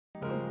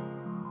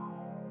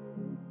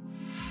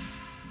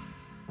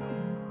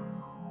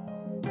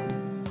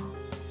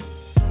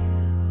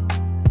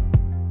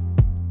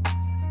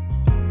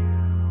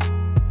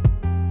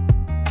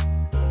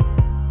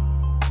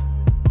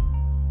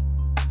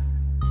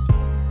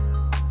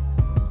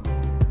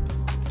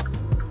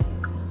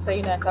So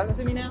you're not talking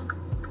to me now?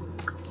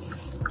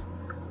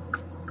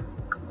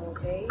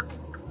 Okay.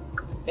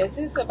 Is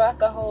this about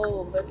the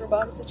whole liquor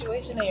bottle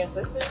situation and your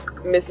sister?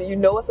 Missy, you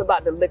know it's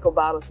about the liquor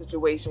bottle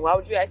situation. Why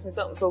would you ask me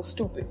something so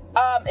stupid?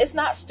 It's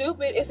not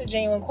stupid. It's a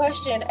genuine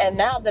question. And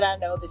now that I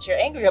know that you're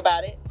angry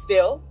about it,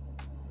 still.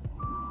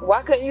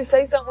 Why couldn't you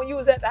say something when you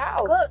was at the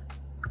house? Look,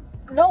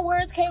 no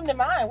words came to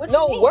mind. What you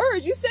mean? No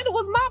words? You said it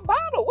was my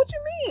bottle. What you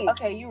mean?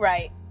 Okay, you're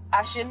right.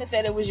 I shouldn't have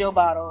said it was your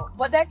bottle.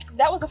 But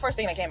that was the first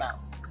thing that came out.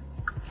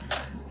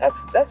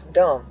 That's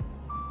dumb.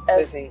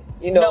 Missy,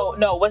 you know.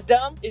 No, what's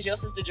dumb is your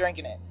sister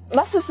drinking it.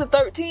 My sister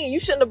 13. You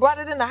shouldn't have brought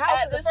it in the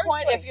house At this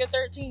point, if you're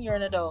 13, you're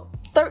an adult.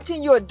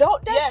 13, you're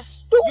adult? That's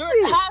stupid.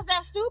 How's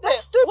that stupid?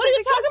 That's stupid. What are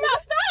you talking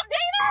about? Stop,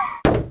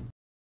 Dana!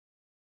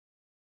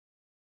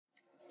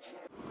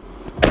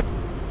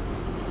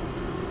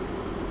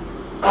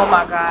 Oh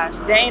my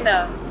gosh,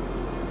 Dana.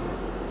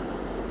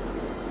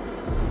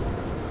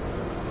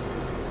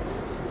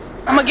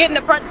 I'm gonna get in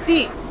the front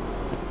seat.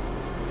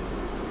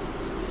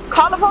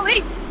 Call the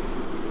police.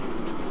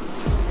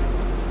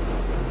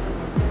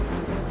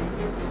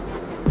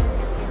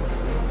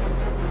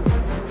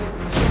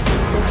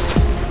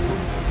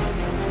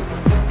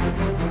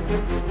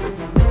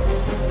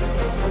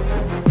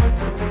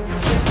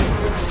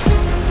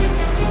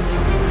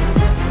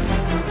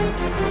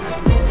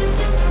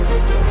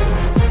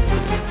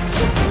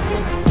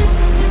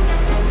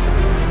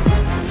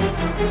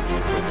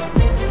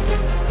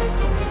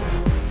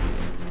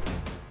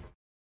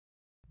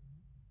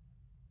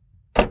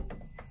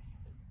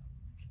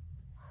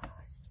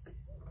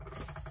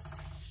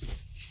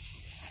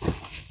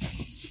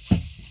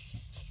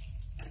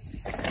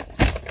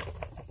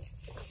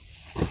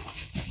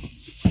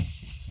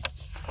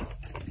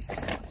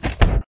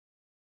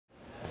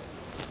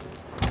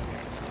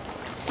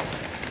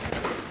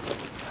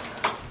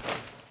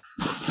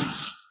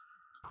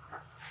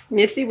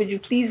 Missy, would you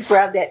please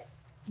grab that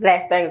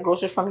last bag of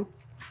groceries from me?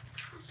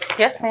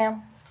 Yes,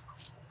 ma'am.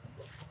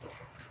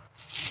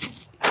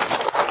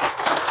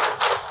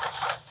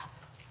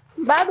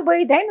 By the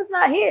way, Dana's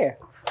not here.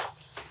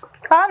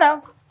 I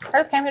know. I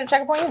just came here to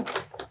check up on you.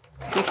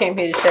 You came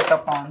here to check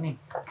up on me.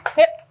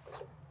 Yep.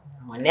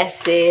 When that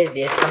says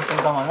there's something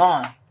going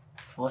on,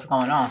 so what's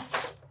going on?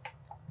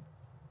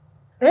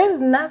 There's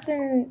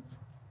nothing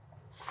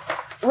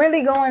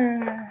really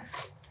going.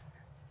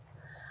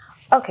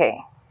 Okay.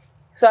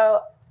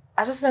 So,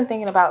 I've just been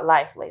thinking about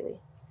life lately.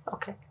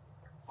 Okay.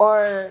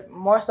 Or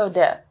more so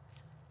death.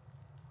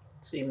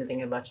 So you've been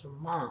thinking about your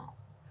mom?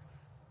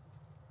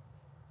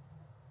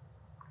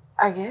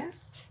 I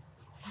guess.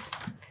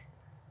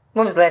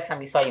 When was the last time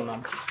you saw your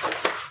mom?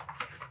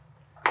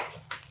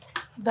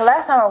 The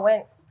last time I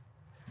went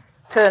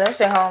to the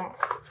nursing home,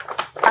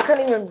 I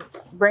couldn't even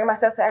bring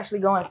myself to actually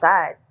go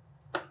inside.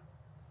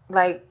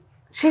 Like,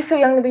 she's too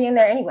young to be in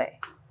there anyway.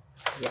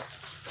 Yeah.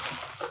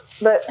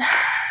 But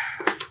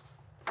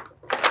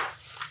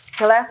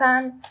the last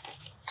time,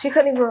 she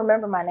couldn't even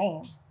remember my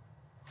name.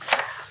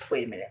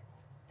 Wait a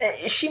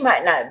minute. She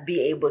might not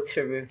be able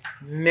to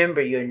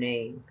remember your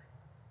name,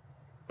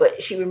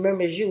 but she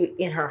remembers you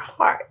in her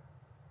heart.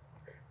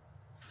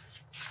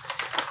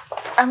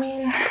 I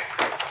mean,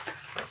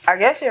 I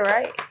guess you're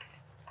right.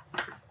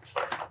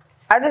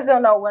 I just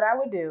don't know what I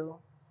would do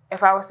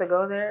if I was to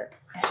go there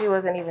and she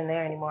wasn't even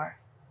there anymore.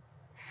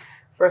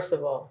 First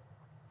of all,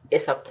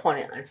 it's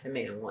appointed unto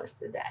man wants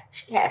to die.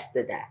 She has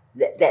to die.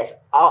 That's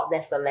all.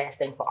 That's the last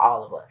thing for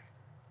all of us.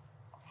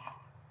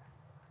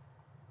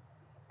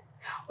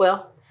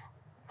 Well,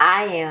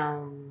 I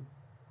am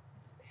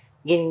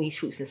getting these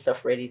fruits and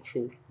stuff ready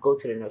to go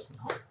to the nursing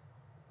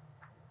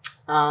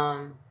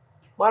home.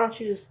 Why don't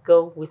you just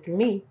go with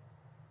me?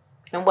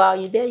 And while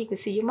you're there, you can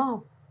see your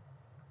mom.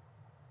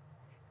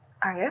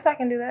 I guess I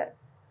can do that.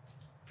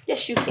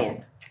 Yes, you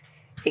can.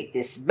 Take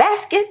this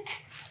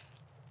basket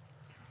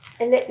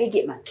and let me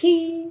get my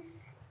keys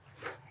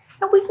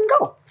and we can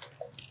go.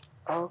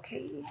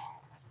 Okay.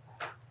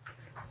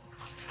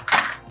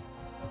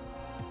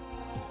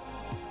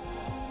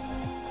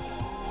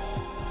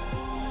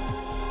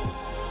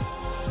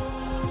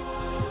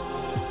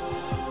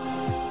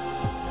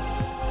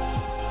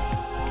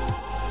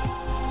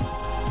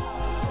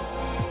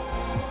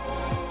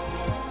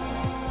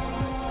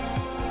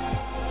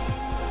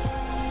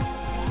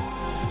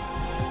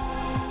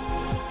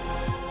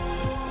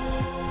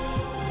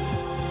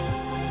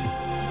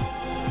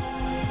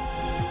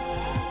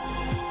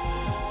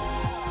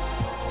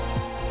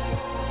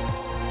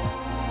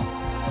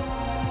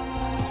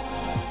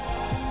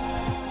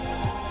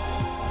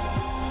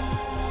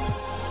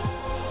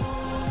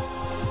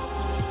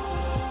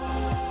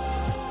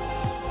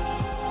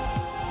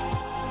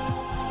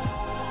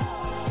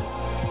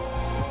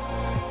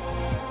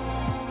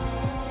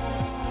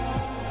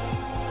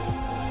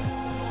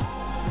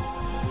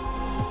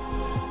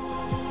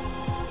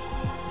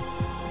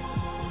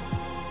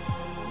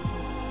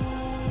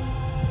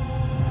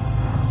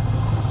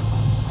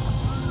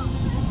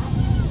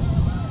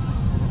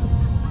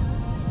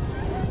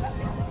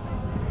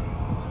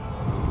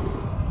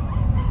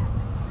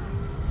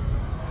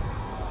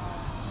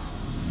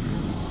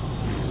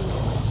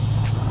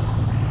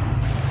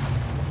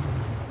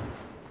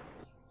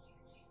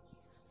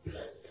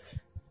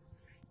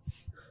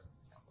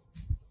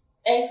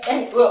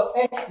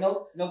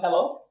 No,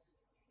 hello?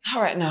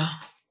 Not right now.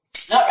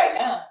 Not right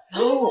now.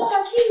 No,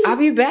 I'll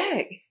be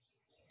back.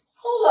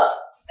 Hold up,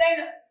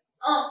 Dana.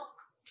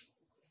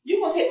 You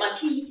gonna take my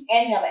keys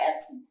and have an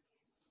attitude.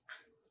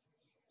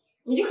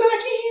 When you come back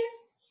in here,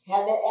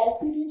 have that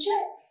attitude in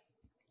check.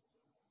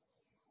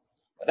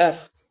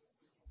 Whatever.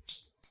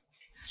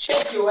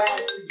 Check your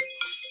attitude.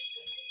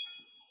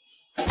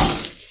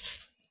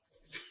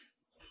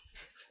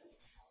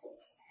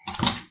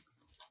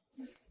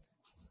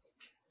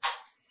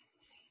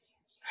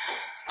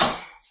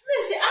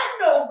 Listen, I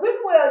know good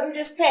and well you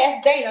just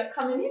passed Dana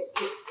coming in.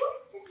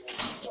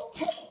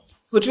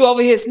 But you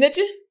over here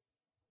snitching?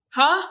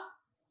 Huh?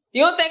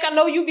 You don't think I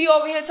know you be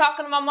over here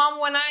talking to my mama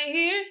when I ain't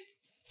here?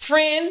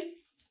 Friend,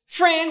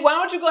 why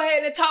don't you go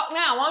ahead and talk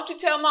now? Why don't you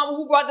tell mama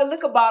who brought the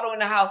liquor bottle in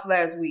the house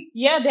last week?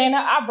 Yeah, Dana,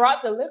 I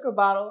brought the liquor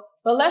bottle,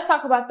 but let's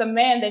talk about the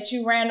man that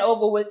you ran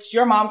over with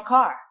your mom's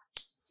car.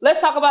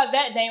 Let's talk about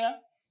that, Dana.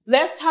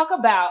 Let's talk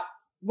about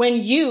when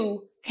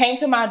you came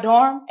to my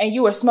dorm and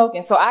you were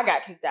smoking, so I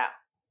got kicked out.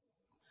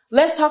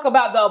 Let's talk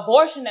about the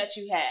abortion that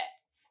you had.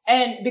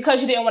 And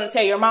because you didn't want to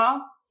tell your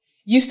mom,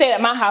 you stayed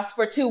at my house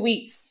for 2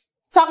 weeks.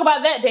 Talk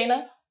about that,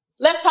 Dana.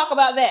 Let's talk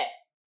about that.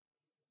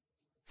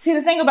 See,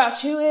 the thing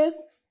about you is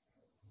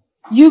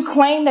you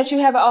claim that you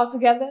have it all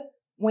together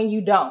when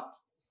you don't.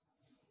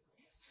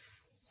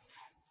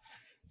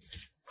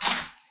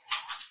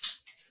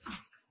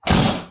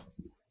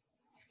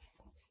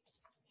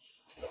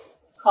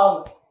 Call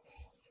her.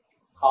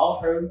 Call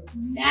her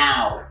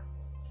now.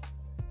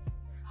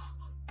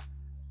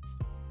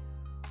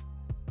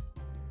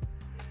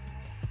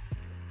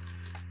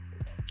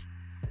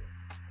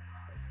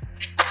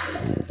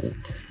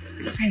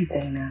 Hey,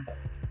 Dana.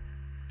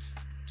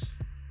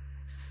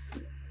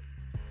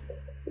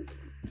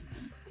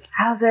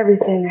 How's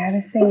everything? I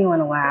haven't seen you in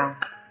a while.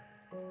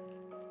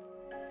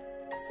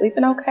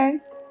 Sleeping okay?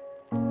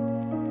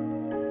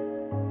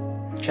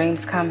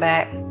 Dreams come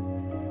back?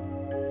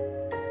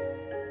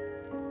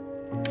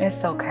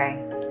 It's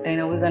okay.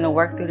 Dana, we're gonna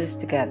work through this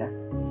together.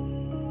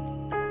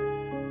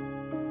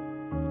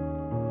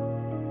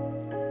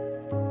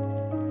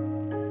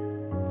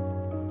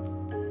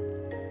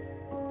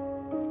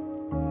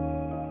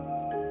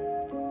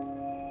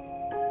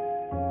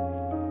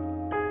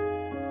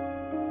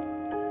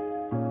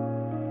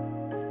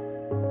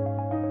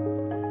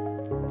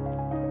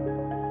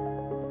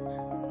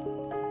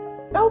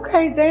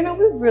 Okay, Dana,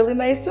 we've really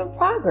made some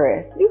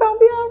progress. You're gonna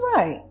be all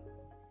right.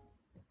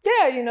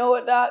 Yeah, you know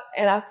what, Doc?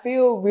 And I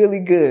feel really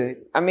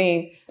good. I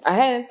mean, I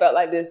hadn't felt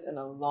like this in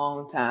a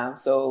long time,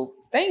 so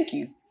thank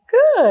you.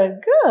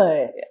 Good.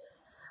 Yeah.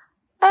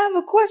 I have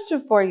a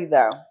question for you,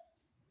 though.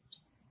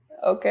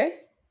 Okay.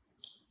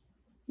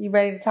 You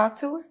ready to talk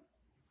to her?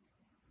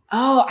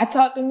 Oh, I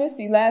talked to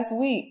Missy last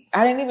week.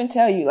 I didn't even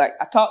tell you. I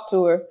talked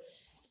to her,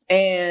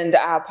 and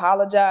I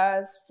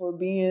apologized for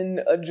being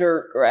a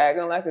jerk or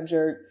acting like a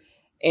jerk.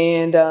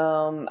 And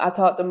I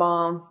talked to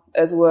Mom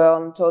as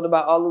well and told her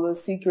about all of the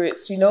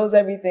secrets. She knows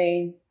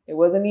everything. It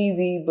wasn't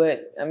easy,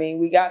 but, I mean,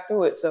 we got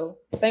through it. So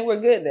I think we're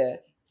good there.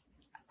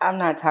 I'm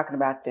not talking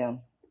about them.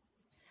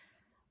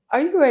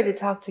 Are you ready to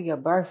talk to your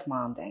birth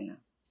mom, Dana?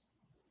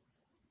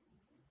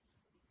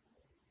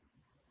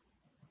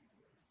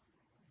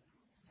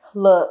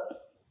 Look,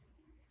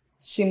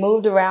 she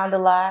moved around a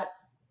lot.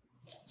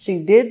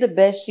 She did the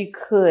best she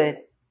could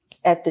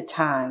at the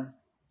time.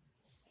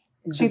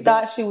 She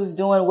thought she was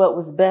doing what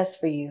was best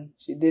for you.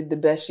 She did the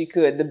best she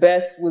could. The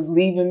best was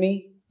leaving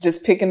me,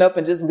 just picking up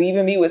and just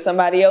leaving me with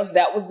somebody else.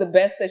 That was the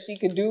best that she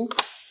could do.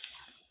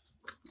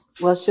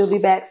 Well, she'll be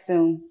back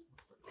soon.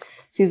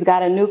 She's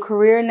got a new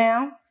career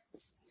now.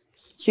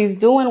 She's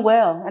doing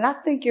well, and I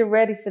think you're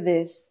ready for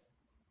this.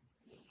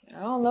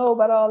 I don't know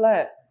about all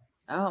that.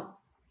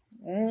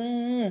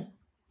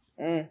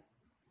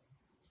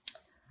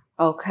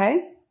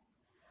 Okay.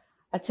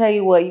 I tell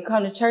you what, you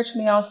come to church with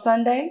me on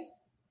Sunday,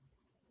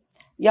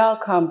 y'all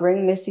come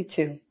bring Missy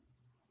too.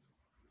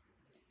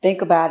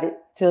 Think about it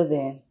till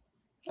then.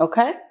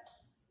 Okay?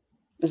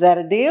 Is that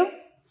a deal?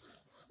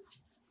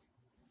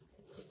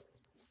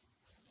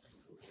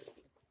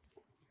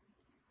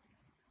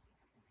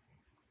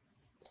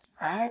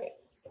 All right.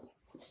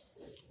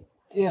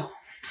 Deal.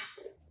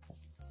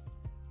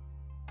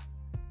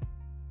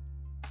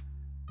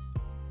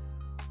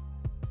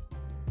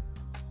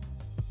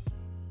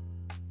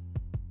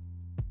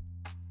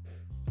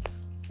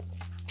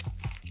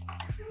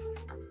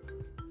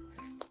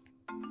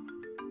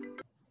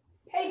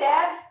 Hey,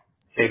 Dad.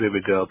 Hey,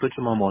 baby girl, put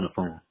your mama on the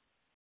phone.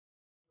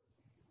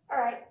 All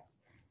right.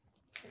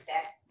 It's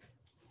Dad.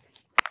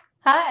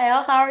 Hi,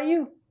 Al. How are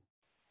you?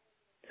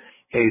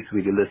 Hey,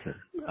 sweetie, listen.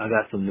 I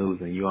got some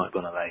news and you aren't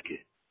gonna like it.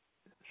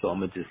 So I'm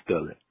gonna just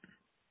spill it.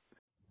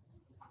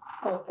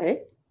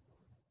 Okay.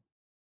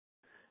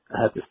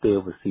 I have to stay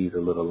overseas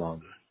a little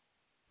longer.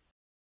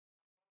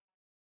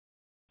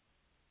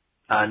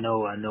 I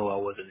know I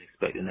wasn't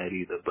expecting that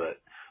either, but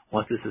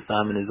once this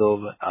assignment is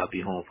over, I'll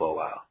be home for a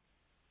while.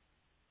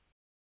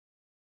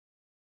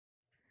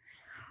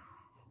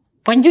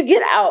 When you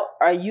get out,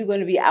 are you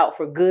going to be out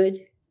for good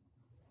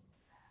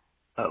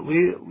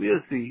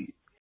We'll see.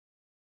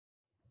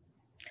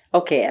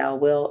 Okay, Al.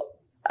 Well,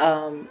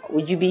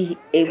 would you be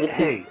able to?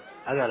 Hey,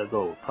 I gotta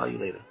go. Call you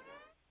later.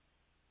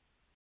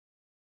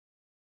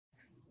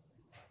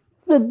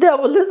 The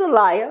devil is a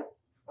liar.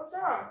 What's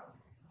wrong?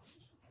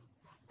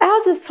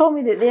 Al just told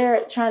me that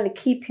they're trying to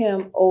keep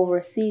him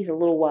overseas a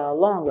little while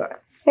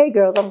longer. Hey,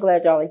 girls, I'm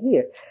glad y'all are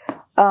here.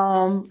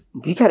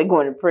 We got to go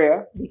into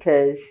prayer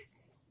because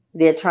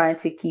they're trying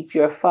to keep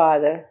your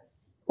father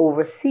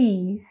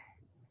overseas,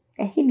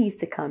 and he needs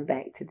to come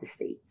back to the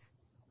States.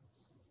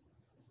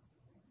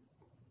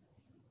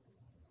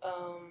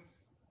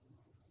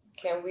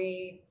 Can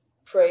we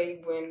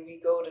pray when we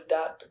go to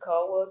Dr.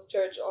 Caldwell's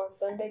church on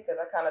Sunday? Because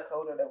I kind of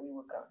told her that we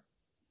would come.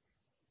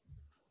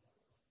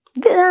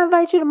 Didn't I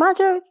invite you to my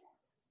church?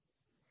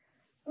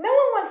 No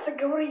one wants to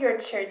go to your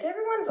church.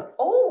 Everyone's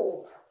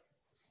old.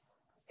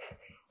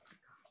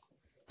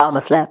 I'ma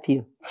slap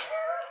you.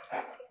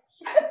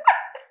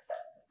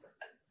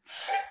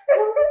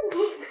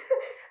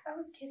 I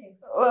was kidding.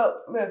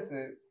 Well,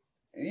 listen.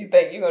 You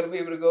think you're going to be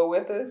able to go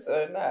with us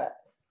or not?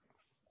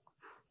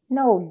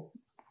 No,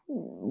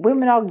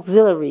 women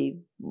auxiliary,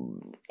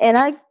 and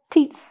I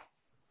teach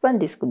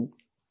Sunday school.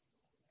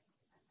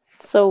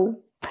 So,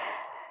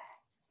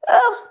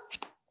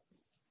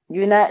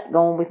 you're not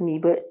going with me,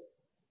 but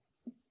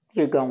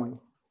you're going.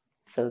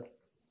 So,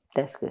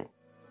 that's good.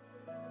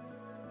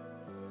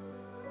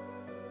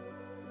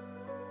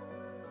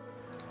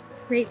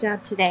 Great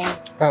job today.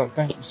 Oh,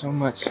 thank you so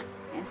much.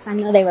 Yes, I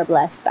know they were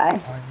blessed by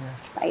Yeah.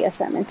 by your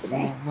sermon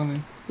today.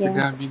 Willing to Yeah.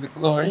 God be the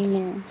glory.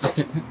 Amen.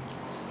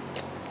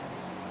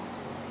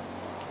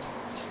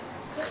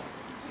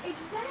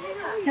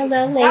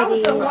 Hello, ladies. That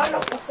was a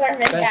wonderful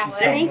sermon, Thank you Pastor.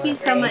 so Thank you much.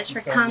 so Thank much you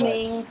for so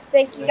coming.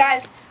 Thank you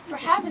guys for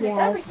having us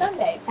every Yes,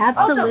 Sunday.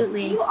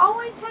 absolutely. Also, do you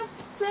always have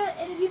pizza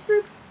in the youth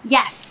group?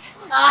 Yes.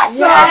 Awesome.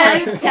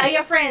 Yes. Tell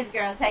your friends,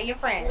 girl. Tell your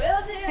friends.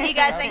 Will do. See you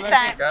guys next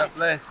time. God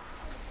bless.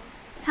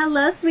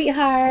 Hello,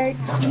 sweetheart.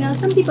 You know,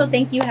 some people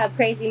think you have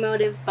crazy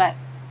motives, but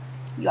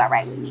you are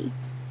right with me.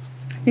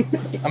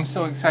 I'm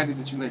so excited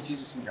that you let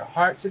Jesus in your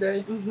heart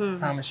today. Mm-hmm. I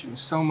promise you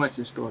so much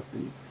in store for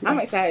you. I'm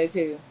excited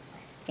too.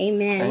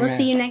 Amen. We'll Amen.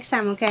 see you next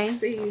time, okay?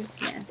 See you.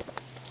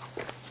 Yes.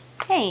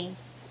 Hey,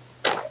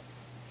 can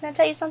I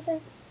tell you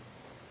something?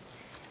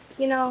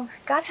 You know,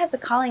 God has a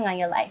calling on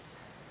your life,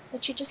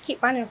 but you just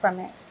keep running from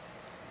it.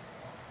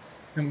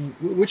 I mean,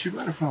 what you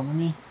running from? I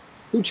mean,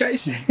 who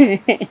chasing?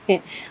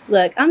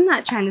 Look, I'm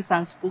not trying to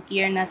sound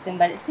spooky or nothing,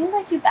 but it seems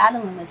like you're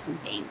battling with some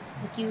things.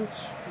 Like you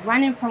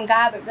running from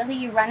God, but really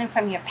you're running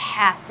from your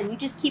past, and you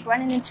just keep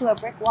running into a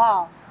brick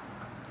wall.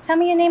 Tell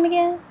me your name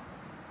again.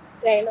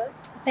 Dana.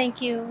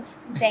 Thank you,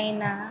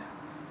 Dana.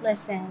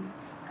 Listen,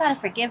 you gotta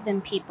forgive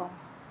them people.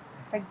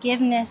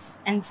 Forgiveness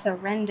and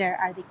surrender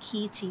are the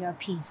key to your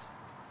peace,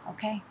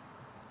 okay?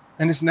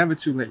 And it's never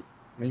too late.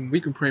 I mean, we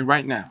can pray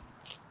right now.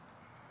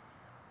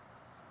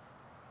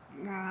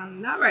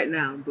 Not right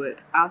now, but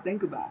I'll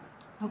think about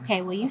it.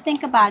 Okay, well, you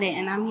think about it,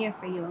 and I'm here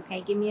for you,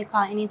 okay? Give me a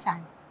call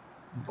anytime.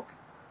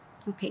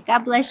 Okay, God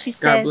bless you,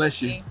 sis. God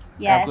bless you.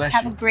 Yes, God bless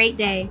have you. a great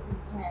day.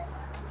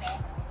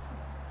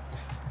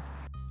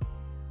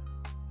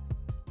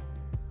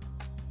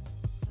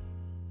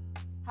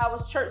 How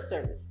was church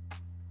service?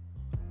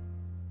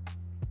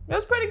 It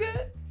was pretty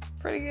good.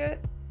 Pretty good.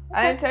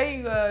 I didn't tell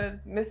you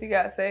Missy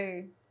got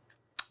saved.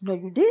 No,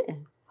 you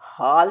didn't.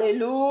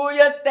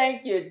 Hallelujah.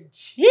 Thank you,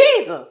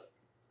 Jesus.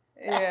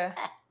 Yeah.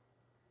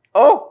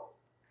 Oh.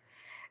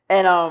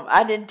 And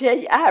I didn't tell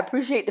you, I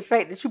appreciate the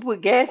fact that you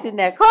put gas in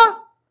that car.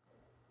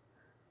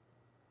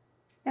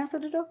 Answer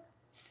the door.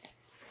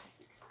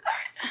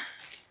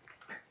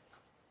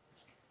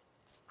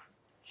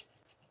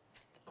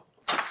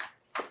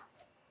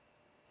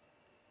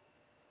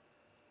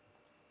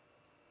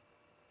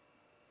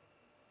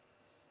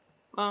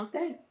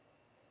 Dang.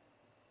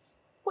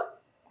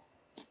 What?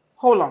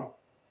 Hold on.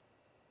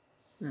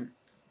 The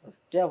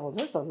devil,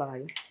 that's a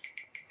liar.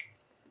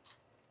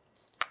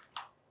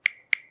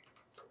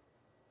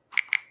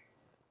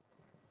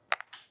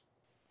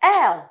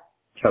 Al,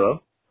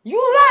 Hello? you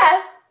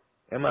alive?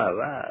 Am I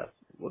alive?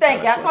 What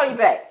Thank kind you. of I'll call you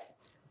back.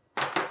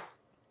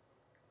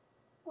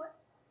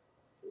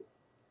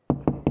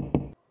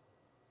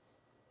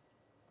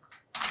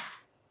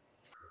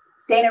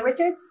 Dana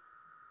Richards,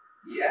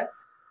 Yes.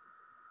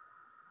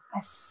 I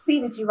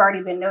see that you've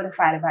already been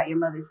notified about your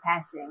mother's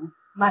passing.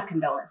 My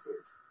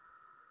condolences.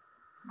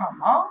 My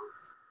mom?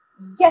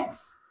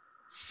 Yes,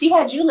 she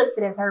had you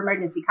listed as her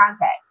emergency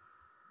contact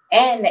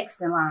and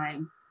next in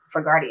line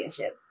for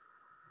guardianship.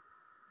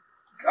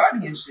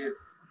 Guardianship.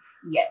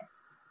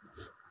 Yes.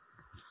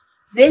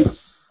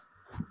 This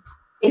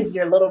is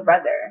your little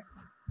brother.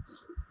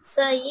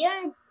 So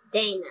you're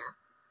Dana.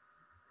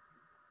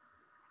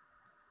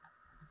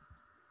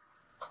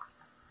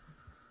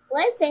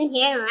 What's in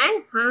here?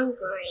 I'm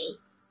hungry.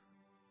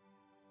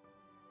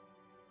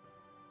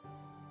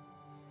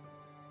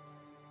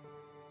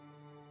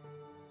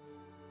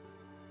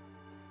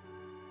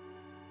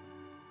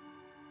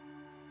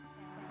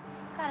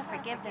 You gotta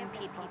forgive them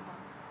people.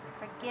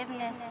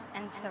 Forgiveness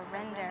and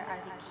surrender are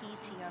the key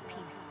to your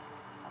peace,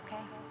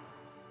 okay?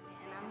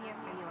 And I'm here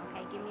for you,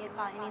 okay? Give me a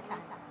call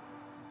anytime.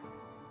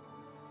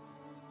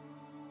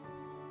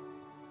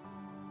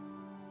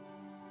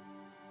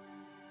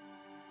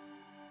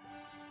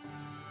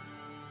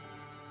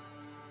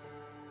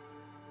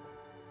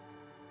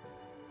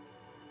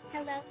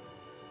 Hello,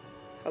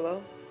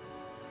 Hello?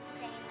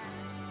 Dana.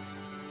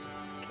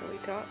 Can we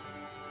talk?